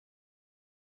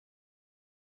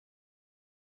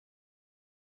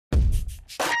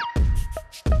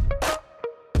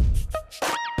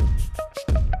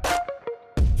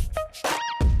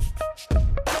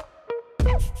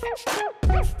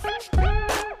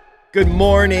Good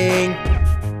morning.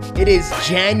 It is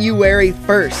January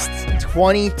 1st,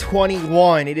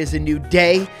 2021. It is a new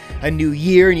day, a new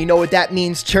year. And you know what that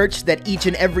means, church? That each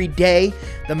and every day,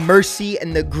 the mercy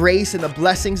and the grace and the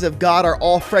blessings of God are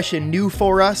all fresh and new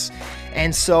for us.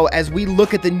 And so as we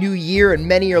look at the new year, and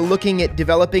many are looking at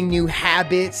developing new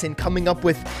habits and coming up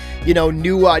with,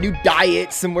 new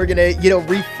diets, and we're gonna,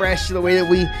 refresh the way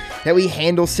that we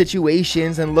handle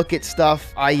situations and look at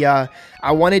stuff.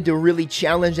 I wanted to really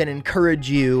challenge and encourage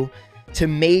you to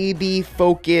maybe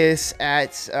focus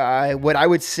at what I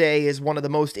would say is one of the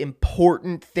most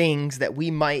important things that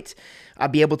we might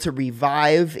be able to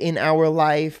revive in our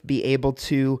life, be able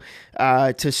to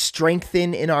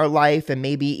strengthen in our life, and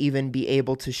maybe even be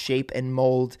able to shape and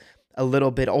mold a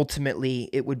little bit. Ultimately,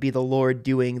 it would be the Lord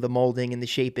doing the molding and the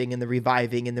shaping and the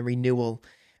reviving and the renewal.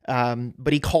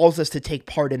 But he calls us to take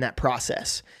part in that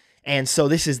process. And so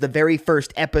this is the very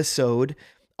first episode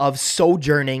of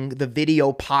Sojourning, the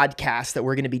video podcast that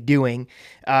we're going to be doing.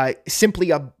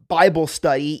 Simply a Bible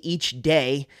study each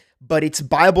day, but it's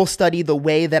Bible study the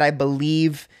way that I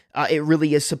believe it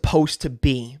really is supposed to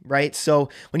be, right? So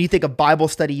when you think of Bible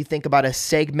study, you think about a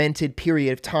segmented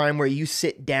period of time where you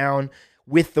sit down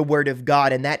with the Word of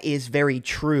God, and that is very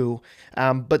true.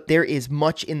 But there is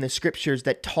much in the scriptures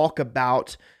that talk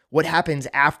about what happens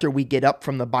after we get up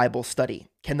from the Bible study.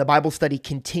 Can the Bible study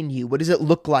continue? What does it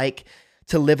look like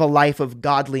to live a life of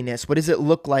godliness? What does it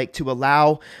look like to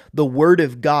allow the Word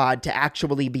of God to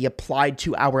actually be applied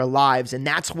to our lives? And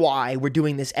that's why we're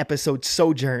doing this episode,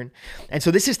 Sojourn. And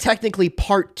so this is technically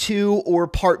part 2 or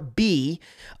part B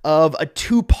of a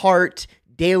 2-part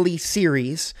daily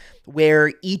series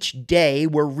where each day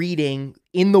we're reading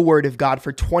in the Word of God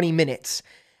for 20 minutes.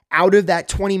 Out of that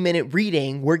 20-minute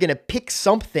reading, we're going to pick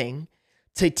something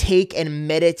to take and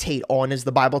meditate on, as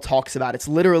the Bible talks about. It's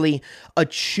literally a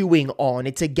chewing on.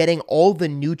 It's a getting all the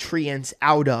nutrients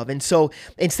out of. And so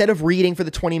instead of reading for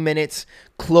the 20 minutes,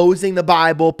 closing the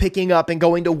Bible, picking up and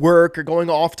going to work or going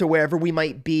off to wherever we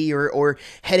might be, or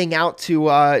heading out to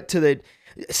the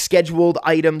scheduled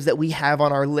items that we have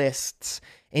on our lists,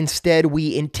 instead,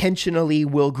 we intentionally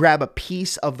will grab a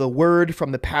piece of the Word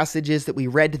from the passages that we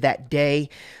read that day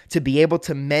to be able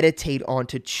to meditate on,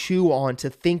 to chew on, to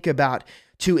think about,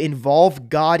 to involve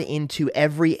God into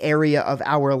every area of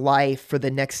our life for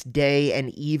the next day and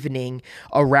evening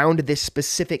around this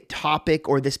specific topic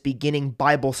or this beginning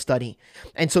Bible study.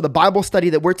 And so the Bible study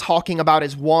that we're talking about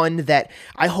is one that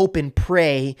I hope and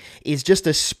pray is just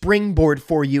a springboard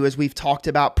for you, as we've talked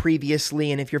about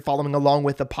previously. And if you're following along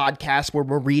with the podcast where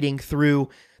we're reading through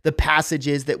the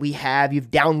passages that we have, you've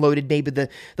downloaded maybe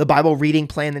the Bible reading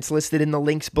plan that's listed in the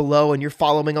links below, and you're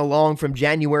following along from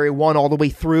January 1 all the way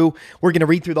through. We're going to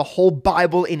read through the whole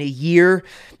Bible in a year,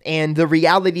 and the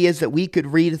reality is that we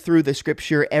could read through the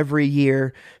scripture every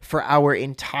year for our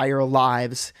entire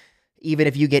lives, even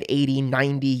if you get 80,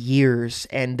 90 years,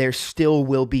 and there still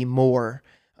will be more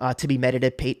to be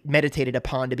meditated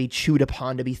upon, to be chewed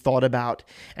upon, to be thought about.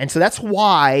 And so that's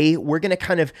why we're going to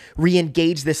kind of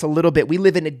re-engage this a little bit. We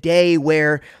live in a day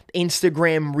where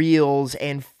Instagram Reels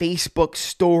and Facebook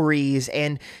stories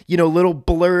and, little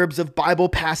blurbs of Bible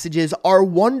passages are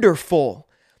wonderful.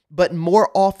 But more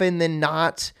often than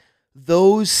not,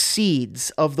 those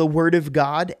seeds of the Word of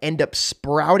God end up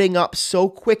sprouting up so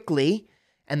quickly,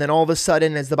 and then all of a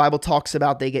sudden, as the Bible talks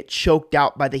about, they get choked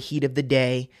out by the heat of the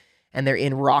day, and they're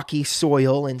in rocky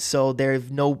soil, and so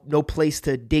there's no place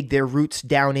to dig their roots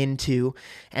down into,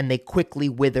 and they quickly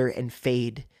wither and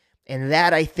fade. And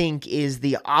that, I think, is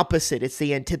the opposite. It's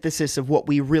the antithesis of what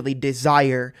we really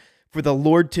desire for the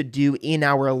Lord to do in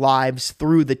our lives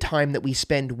through the time that we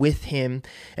spend with Him.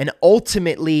 And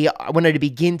ultimately, I wanted to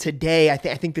begin today, I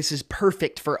think this is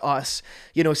perfect for us.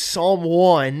 Psalm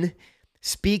 1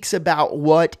 speaks about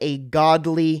what a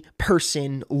godly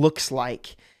person looks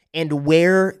like, and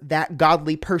where that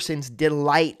godly person's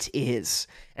delight is.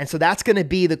 And so that's going to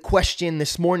be the question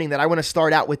this morning that I want to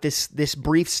start out with this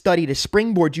brief study to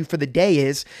springboard you for the day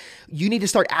is, you need to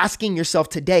start asking yourself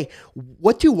today,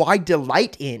 what do I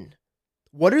delight in?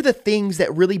 What are the things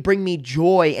that really bring me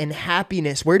joy and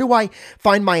happiness? Where do I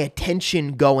find my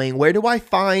attention going? Where do I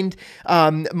find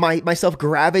myself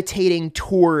gravitating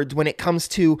towards when it comes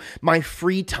to my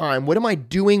free time? What am I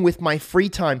doing with my free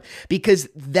time? Because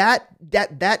that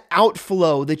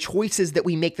outflow, the choices that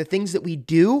we make, the things that we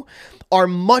do are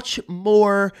much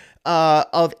more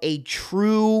of a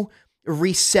true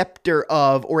receptor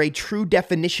of, or a true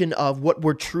definition of, what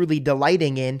we're truly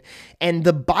delighting in. And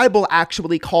the Bible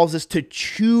actually calls us to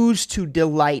choose to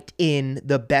delight in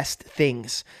the best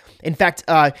things. In fact,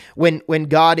 when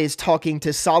God is talking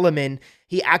to Solomon,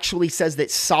 He actually says that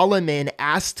Solomon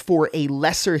asked for a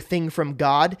lesser thing from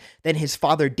God than his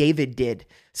father David did.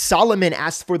 Solomon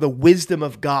asked for the wisdom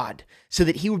of God so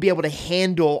that he would be able to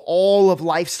handle all of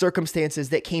life's circumstances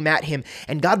that came at him.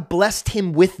 And God blessed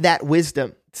him with that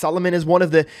wisdom. Solomon is one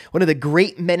of the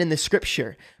great men in the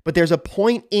scripture, but there's a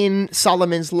point in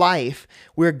Solomon's life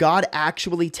where God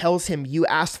actually tells him, you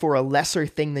asked for a lesser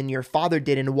thing than your father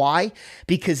did. And why?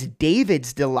 Because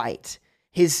David's delight,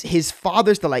 his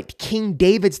father's delight, King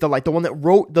David's delight, the one that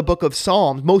wrote the book of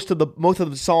Psalms, most of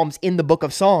the Psalms in the book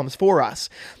of Psalms for us,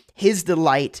 his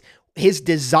delight, his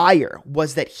desire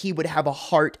was that he would have a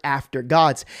heart after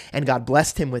God's, and God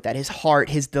blessed him with that. His heart,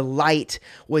 his delight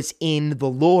was in the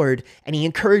Lord, and he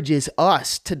encourages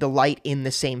us to delight in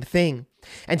the same thing.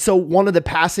 And so one of the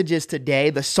passages today,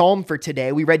 the psalm for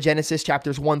today, we read Genesis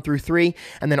chapters 1 through 3,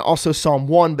 and then also Psalm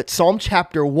 1, but Psalm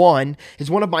chapter 1 is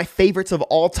one of my favorites of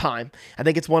all time. I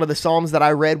think it's one of the psalms that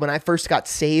I read when I first got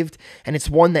saved, and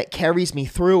it's one that carries me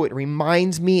through. It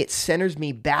reminds me, it centers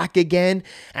me back again,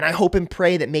 and I hope and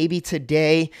pray that maybe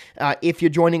today, if you're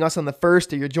joining us on the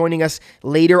first or you're joining us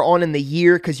later on in the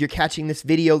year because you're catching this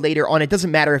video later on, it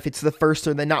doesn't matter if it's the first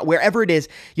or the not, wherever it is,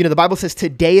 the Bible says,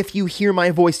 today if you hear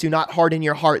my voice, do not harden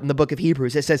your heart in the book of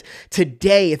Hebrews. It says,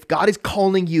 today, if God is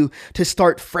calling you to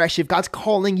start fresh, if God's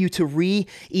calling you to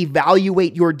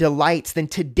reevaluate your delights, then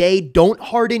today don't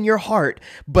harden your heart,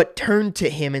 but turn to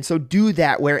him. And so do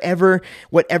that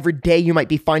whatever day you might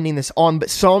be finding this on. But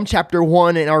Psalm chapter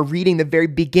 1 and our reading, the very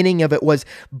beginning of it was,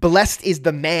 blessed is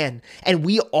the man. And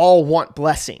we all want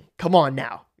blessing. Come on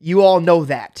now. You all know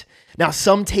that. Now,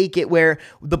 some take it where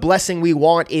the blessing we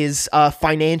want is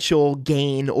financial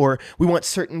gain, or we want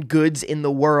certain goods in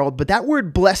the world. But that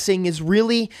word blessing is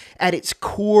really at its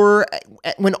core,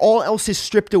 when all else is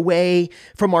stripped away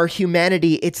from our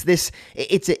humanity, it's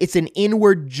an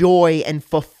inward joy and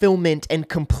fulfillment and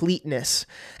completeness.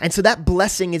 And so that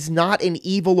blessing is not an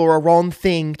evil or a wrong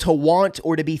thing to want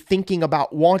or to be thinking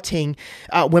about wanting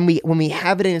when we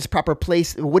have it in its proper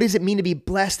place. What does it mean to be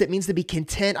blessed? It means to be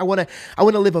content. I want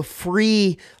to live a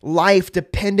free life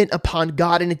dependent upon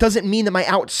God. And it doesn't mean that my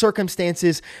out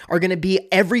circumstances are going to be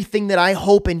everything that I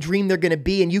hope and dream they're going to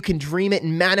be. And you can dream it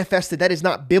and manifest it. That is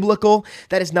not biblical.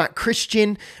 That is not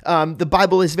Christian. The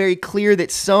Bible is very clear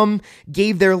that some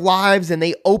gave their lives and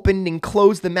they opened and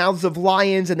closed the mouths of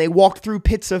lions and they walked through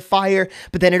pits of fire.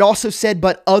 But then it also said,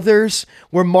 but others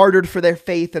were martyred for their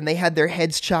faith, and they had their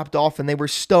heads chopped off and they were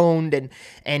stoned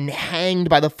and hanged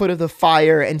by the foot of the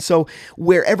fire. And so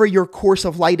wherever your course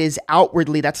of light is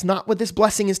outwardly, that's not what this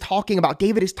blessing is talking about.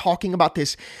 David is talking about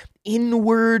this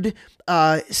inward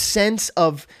sense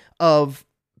of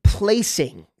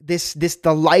placing. This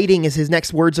delighting, as his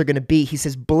next words are going to be. He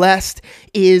says, blessed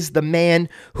is the man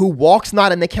who walks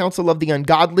not in the counsel of the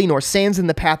ungodly, nor stands in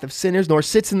the path of sinners, nor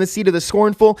sits in the seat of the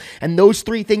scornful. And those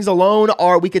three things alone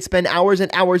we could spend hours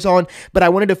and hours on. But I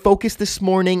wanted to focus this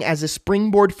morning as a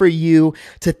springboard for you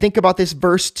to think about this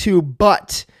verse 2,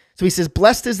 but. So he says,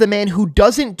 blessed is the man who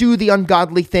doesn't do the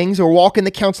ungodly things or walk in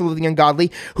the counsel of the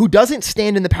ungodly, who doesn't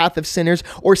stand in the path of sinners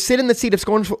or sit in the seat of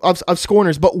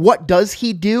scorners. But what does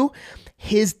he do?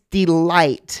 His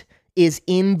delight is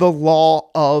in the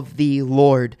law of the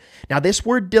Lord. Now, this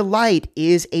word delight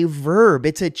is a verb.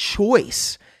 It's a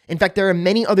choice. In fact, there are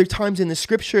many other times in the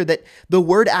scripture that the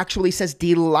word actually says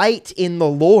delight in the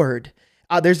Lord.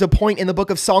 There's a point in the book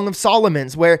of Song of Solomon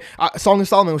where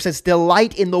says,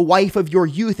 delight in the wife of your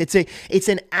youth. It's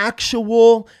an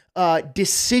actual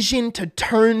decision to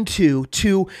turn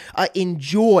to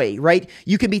enjoy, right?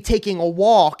 You can be taking a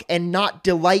walk and not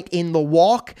delight in the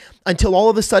walk until all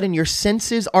of a sudden your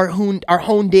senses are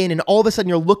honed in, and all of a sudden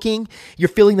you're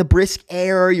feeling the brisk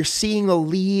air, you're seeing the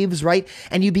leaves, right?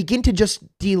 And you begin to just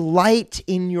delight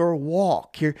in your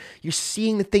walk. You're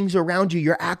seeing the things around you.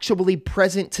 You're actually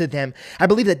present to them. I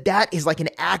believe that is like an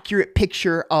accurate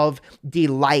picture of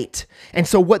delight. And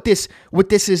so what this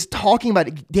is talking about,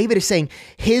 David is saying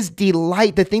his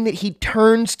delight, the thing that he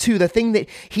turns to, the thing that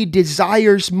he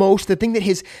desires most, the thing that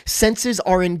his senses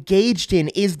are engaged in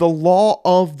is the law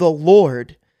of the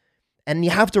Lord. And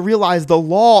you have to realize the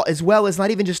law as well is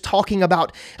not even just talking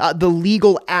about the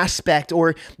legal aspect,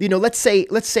 or, let's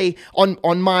say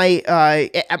on my,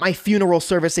 at my funeral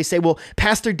service, they say, well,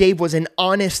 Pastor Dave was an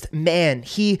honest man.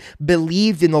 He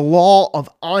believed in the law of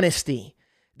honesty.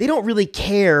 They don't really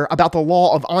care about the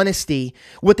law of honesty.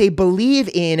 What they believe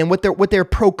in and what they're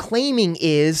proclaiming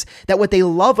is that what they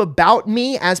love about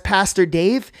me as Pastor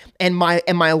Dave and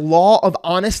my law of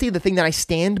honesty, the thing that I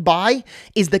stand by,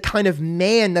 is the kind of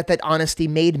man that honesty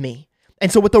made me.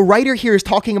 And so what the writer here is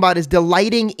talking about is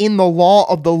delighting in the law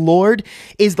of the Lord.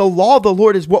 Is the law of the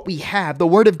Lord is what we have. The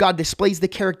word of God displays the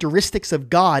characteristics of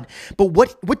God. But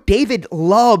what David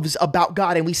loves about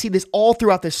God, and we see this all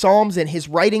throughout the Psalms and his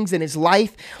writings and his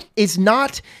life, is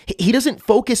not, he doesn't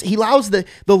focus, he allows the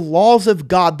laws of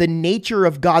God, the nature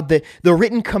of God, the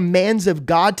written commands of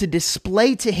God to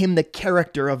display to him the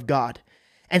character of God.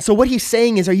 And so what he's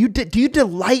saying is, do you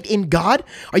delight in God?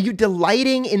 Are you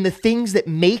delighting in the things that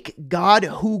make God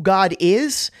who God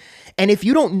is? And if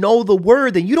you don't know the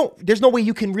word, then there's no way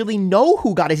you can really know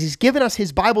who God is. He's given us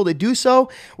his Bible to do so,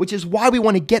 which is why we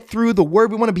want to get through the word.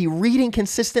 We want to be reading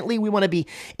consistently. We want to be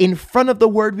in front of the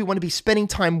word. We want to be spending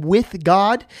time with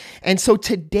God. And so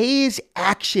today's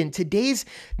action, today's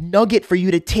nugget for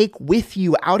you to take with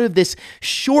you out of this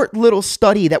short little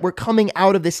study that we're coming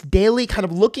out of, this daily kind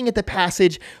of looking at the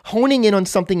passage, honing in on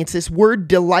something. It's this word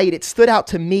delight. It stood out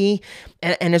to me.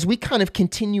 And as we kind of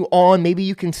continue on, maybe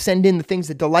you can send in the things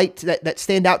that delight that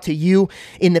stand out to you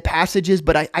in the passages.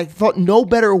 But I thought no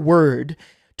better word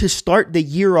to start the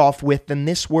year off with than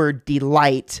this word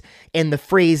delight, and the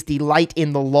phrase delight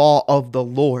in the law of the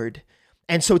Lord.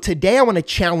 And so today I want to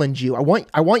challenge you. I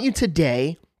want you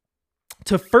today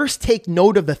to first take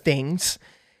note of the things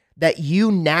that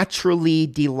you naturally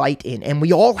delight in. And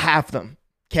we all have them.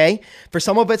 Okay. For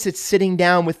some of us, it's sitting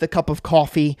down with a cup of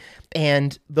coffee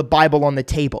and the Bible on the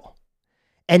table.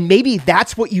 And maybe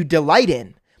that's what you delight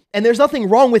in. And there's nothing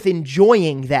wrong with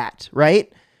enjoying that,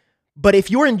 right? But if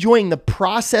you're enjoying the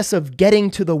process of getting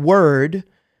to the word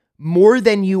more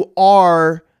than you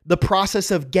are the process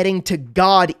of getting to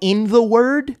God in the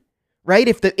word, right?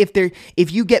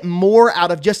 If you get more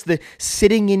out of just the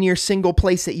sitting in your single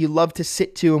place that you love to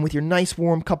sit to and with your nice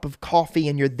warm cup of coffee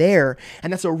and you're there,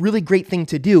 and that's a really great thing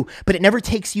to do, but it never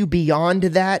takes you beyond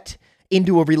that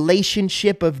into a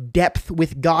relationship of depth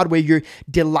with God where you're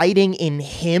delighting in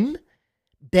him,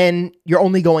 then you're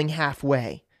only going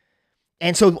halfway.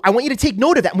 And so I want you to take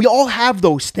note of that. We all have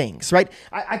those things, right?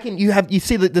 You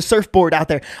see the surfboard out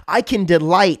there. I can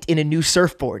delight in a new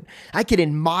surfboard. I can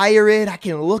admire it. I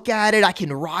can look at it. I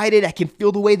can ride it. I can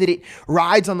feel the way that it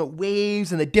rides on the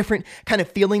waves and the different kind of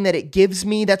feeling that it gives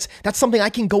me. That's something I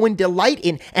can go and delight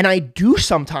in. And I do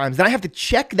sometimes. And I have to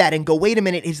check that and go, wait a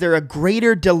minute, is there a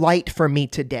greater delight for me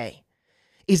today?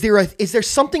 Is there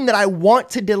something that I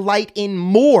want to delight in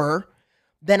more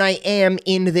than I am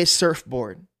in this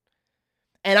surfboard?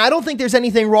 And I don't think there's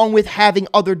anything wrong with having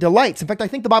other delights. In fact, I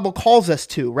think the Bible calls us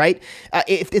to, right?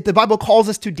 If the Bible calls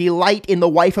us to delight in the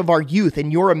wife of our youth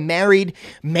and you're a married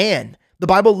man, the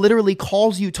Bible literally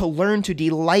calls you to learn to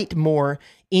delight more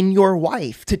in your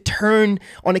wife, to turn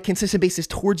on a consistent basis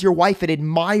towards your wife and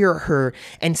admire her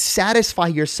and satisfy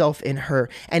yourself in her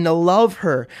and to love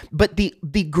her. But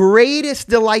the greatest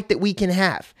delight that we can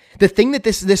have, the thing that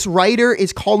this writer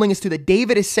is calling us to, that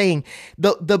David is saying,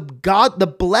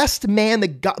 the blessed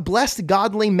man, blessed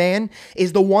godly man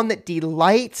is the one that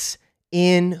delights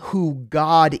in who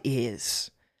God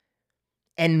is.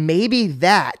 And maybe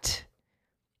that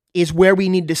is where we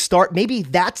need to start. Maybe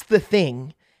that's the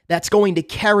thing that's going to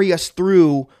carry us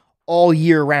through all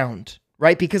year round,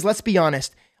 right? Because let's be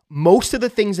honest, most of the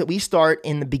things that we start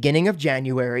in the beginning of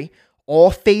January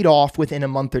all fade off within a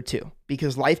month or two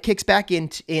because life kicks back in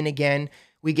again.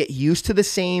 We get used to the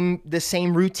same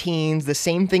routines, the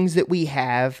same things that we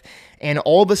have. And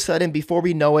all of a sudden, before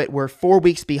we know it, we're 4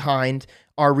 weeks behind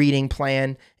our reading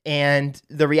plan. And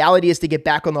the reality is to get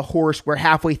back on the horse, we're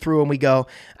halfway through and we go,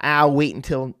 I'll wait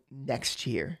until next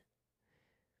year.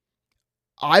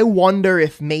 I wonder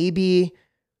if maybe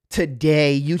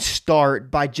today you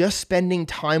start by just spending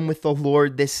time with the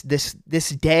Lord this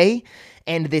day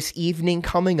and this evening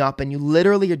coming up, and you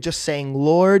literally are just saying,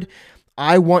 Lord,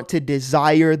 I want to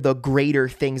desire the greater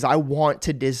things. I want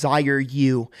to desire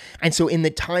you. And so in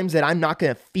the times that I'm not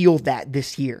going to feel that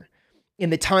this year, in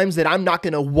the times that I'm not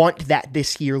going to want that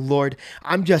this year, Lord,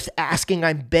 I'm just asking,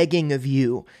 I'm begging of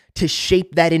you to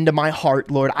shape that into my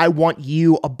heart, Lord. I want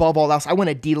you above all else. I want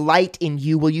to delight in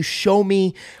you. Will you show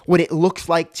me what it looks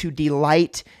like to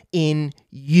delight in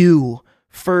you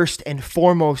first and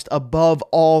foremost above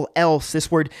all else? This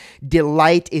word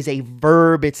delight is a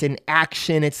verb. It's an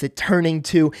action. It's a turning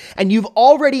to. And you've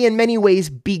already in many ways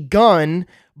begun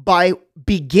by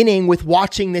beginning with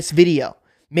watching this video.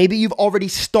 Maybe you've already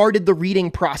started the reading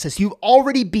process. You've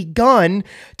already begun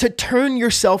to turn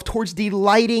yourself towards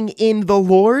delighting in the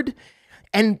Lord.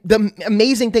 And the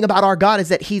amazing thing about our God is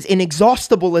that he's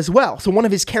inexhaustible as well. So one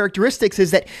of his characteristics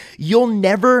is that you'll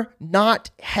never not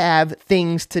have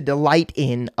things to delight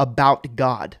in about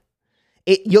God.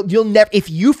 You'll never, if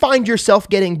you find yourself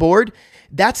getting bored,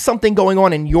 that's something going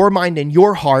on in your mind and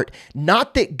your heart.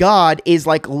 Not that God is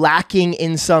like lacking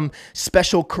in some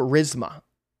special charisma.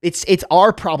 It's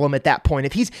our problem at that point.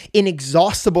 If he's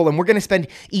inexhaustible and we're going to spend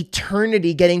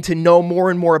eternity getting to know more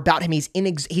and more about him, he's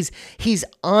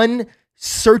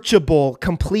unsearchable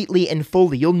completely and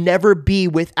fully. You'll never be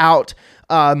without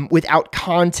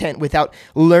content, without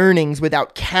learnings,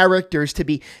 without characters to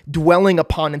be dwelling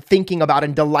upon and thinking about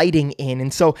and delighting in.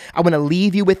 And so I want to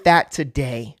leave you with that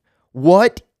today.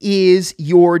 What is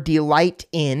your delight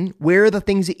in? Where are the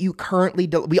things that you currently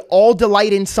we all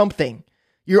delight in something.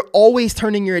 You're always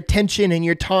turning your attention and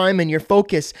your time and your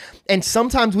focus. And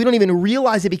sometimes we don't even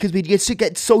realize it because we get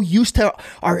so used to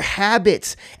our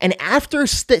habits. And after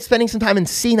spending some time and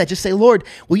seeing that, just say, Lord,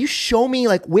 will you show me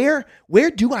like where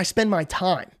do I spend my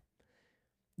time?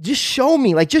 Just show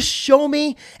me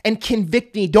and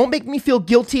convict me. Don't make me feel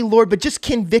guilty, Lord, but just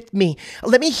convict me.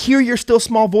 Let me hear your still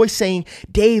small voice saying,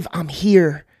 Dave, I'm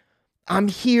here. I'm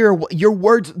here. Your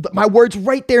words, my words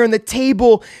right there on the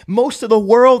table. Most of the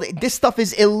world, this stuff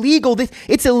is illegal.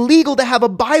 It's illegal to have a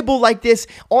Bible like this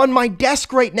on my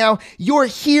desk right now. You're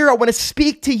here. I want to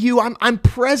speak to you. I'm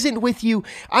present with you.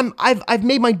 I've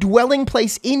made my dwelling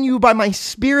place in you by my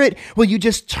Spirit. Will you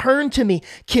just turn to me?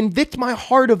 Convict my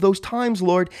heart of those times,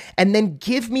 Lord, and then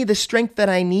give me the strength that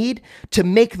I need to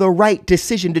make the right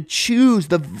decision, to choose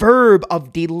the verb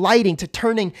of delighting, to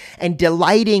turning and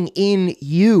delighting in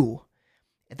you.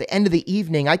 At the end of the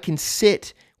evening, I can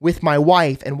sit with my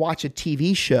wife and watch a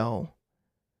TV show,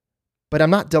 but I'm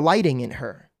not delighting in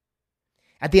her.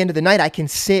 At the end of the night, I can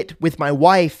sit with my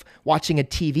wife watching a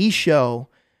TV show,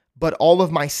 but all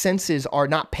of my senses are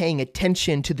not paying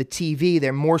attention to the TV.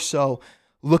 They're more so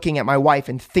looking at my wife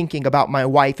and thinking about my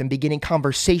wife and beginning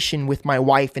conversation with my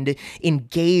wife and to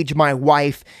engage my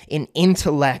wife in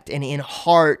intellect and in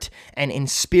heart and in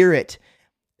spirit.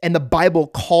 And the Bible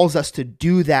calls us to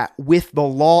do that with the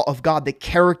law of God, the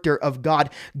character of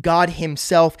God, God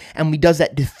himself. And we does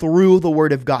that through the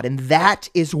word of God. And that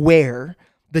is where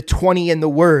the 20 in the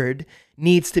word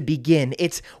needs to begin.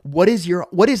 It's what is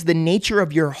the nature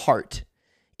of your heart?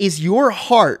 Is your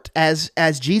heart, as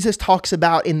Jesus talks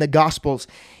about in the Gospels,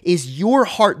 is your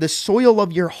heart, the soil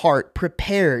of your heart,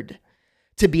 prepared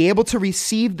to be able to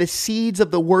receive the seeds of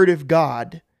the word of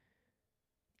God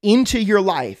into your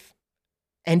life?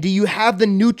 And do you have the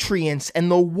nutrients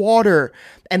and the water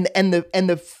and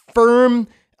the firm,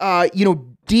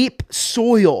 deep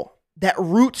soil that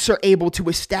roots are able to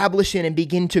establish in and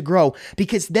begin to grow?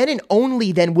 Because then and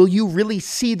only then will you really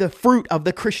see the fruit of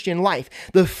the Christian life,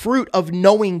 the fruit of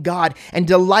knowing God and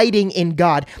delighting in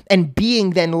God and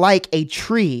being then like a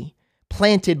tree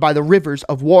planted by the rivers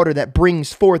of water that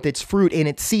brings forth its fruit in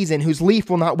its season, whose leaf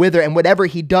will not wither and whatever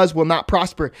he does will not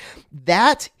prosper.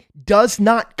 That does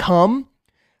not come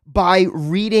by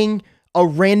reading a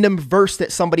random verse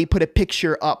that somebody put a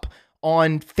picture up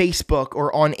on Facebook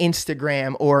or on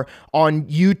Instagram or on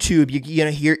YouTube.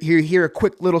 You hear a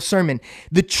quick little sermon.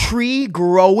 The tree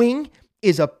growing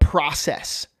is a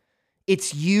process.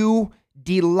 It's you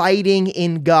delighting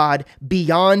in God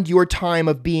beyond your time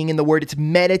of being in the Word. It's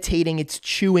meditating, it's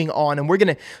chewing on. And we're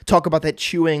going to talk about that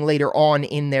chewing later on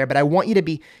in there. But I want you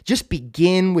to just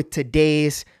begin with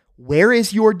today's, where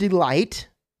is your delight?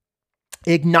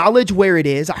 Acknowledge where it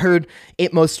is. I heard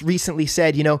it most recently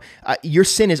said, your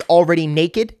sin is already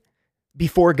naked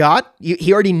before God.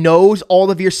 He already knows all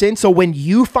of your sin. So when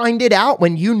you find it out,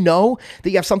 when you know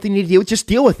that you have something you need to deal with, just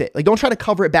deal with it. Like, don't try to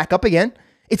cover it back up again.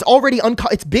 It's already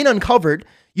it's been uncovered.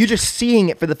 You're just seeing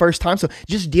it for the first time. So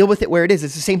just deal with it where it is.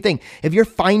 It's the same thing. If you're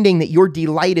finding that your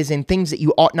delight is in things that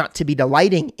you ought not to be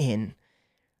delighting in,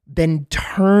 then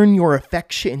turn your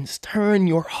affections, turn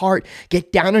your heart,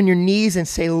 get down on your knees and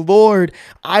say, Lord,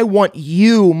 I want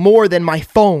you more than my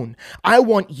phone. I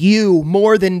want you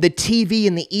more than the TV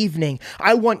in the evening.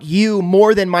 I want you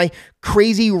more than my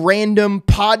crazy random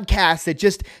podcast that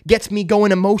just gets me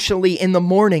going emotionally in the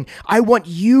morning. I want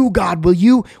you, God. Will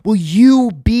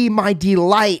you be my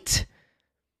delight?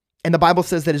 And the Bible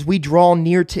says that as we draw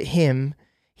near to him,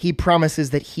 he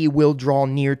promises that he will draw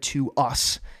near to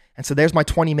us. And so there's my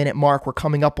 20-minute mark. We're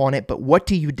coming up on it. But what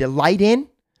do you delight in?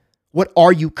 What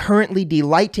are you currently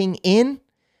delighting in?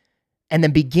 And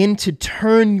then begin to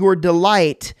turn your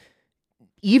delight,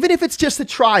 even if it's just a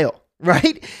trial,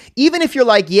 right? Even if you're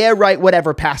like, yeah, right,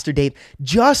 whatever, Pastor Dave,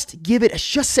 just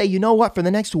say, you know what, for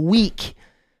the next week,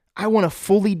 I want to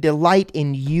fully delight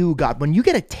in you, God. When you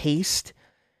get a taste,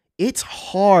 it's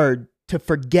hard to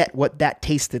forget what that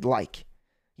tasted like.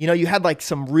 You had like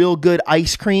some real good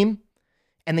ice cream,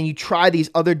 and then you try these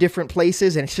other different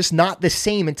places and it's just not the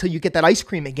same until you get that ice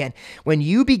cream again. When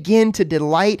you begin to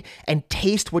delight and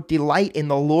taste what delight in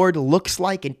the Lord looks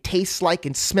like and tastes like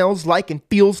and smells like and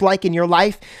feels like in your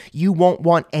life, you won't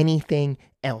want anything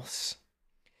else.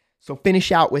 So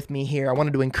finish out with me here. I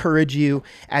wanted to encourage you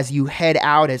as you head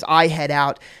out, as I head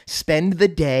out, spend the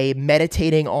day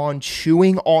meditating on,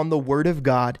 chewing on the Word of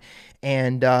God,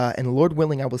 and Lord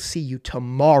willing, I will see you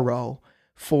tomorrow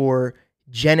for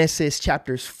Genesis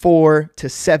chapters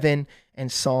 4-7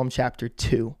 and Psalm chapter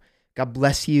 2. God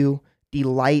bless you.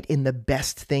 Delight in the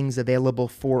best things available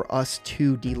for us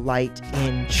to delight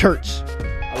in, church.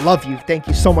 I love you. Thank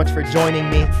you so much for joining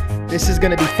me. This is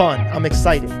going to be fun. I'm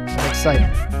excited.